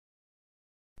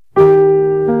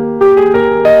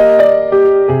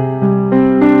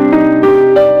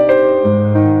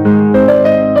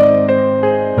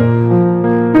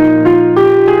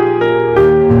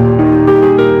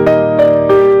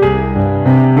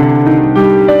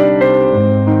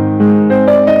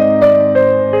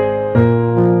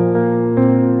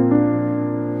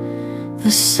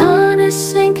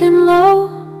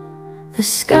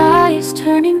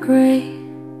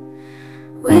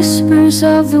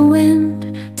the wind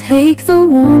take the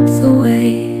warmth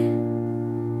away.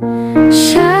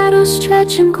 Shadows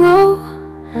stretch and grow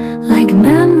like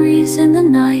memories in the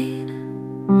night.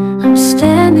 I'm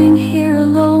standing here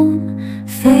alone,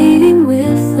 fading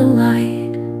with the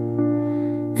light.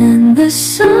 And the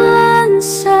sunset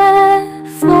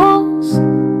falls,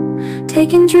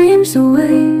 taking dreams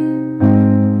away.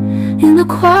 In the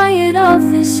quiet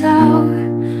of this hour,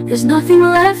 there's nothing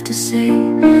left to say.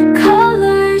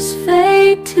 Colors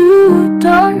fade to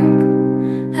dark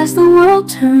as the world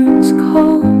turns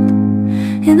cold.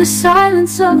 In the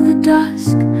silence of the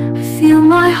dusk, I feel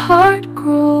my heart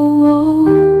grow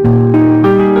old.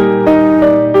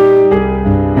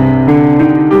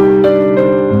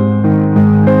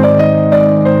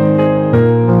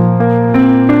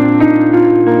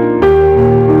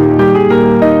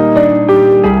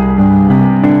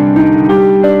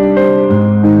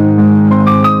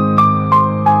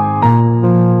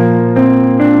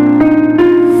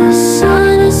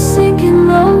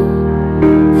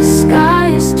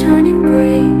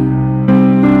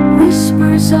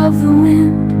 Of the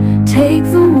wind take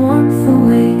the warmth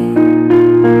away.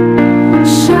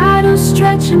 Shadows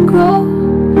stretch and grow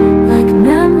like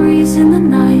memories in the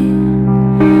night.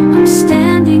 I'm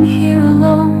standing here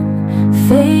alone,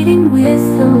 fading with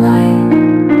the light.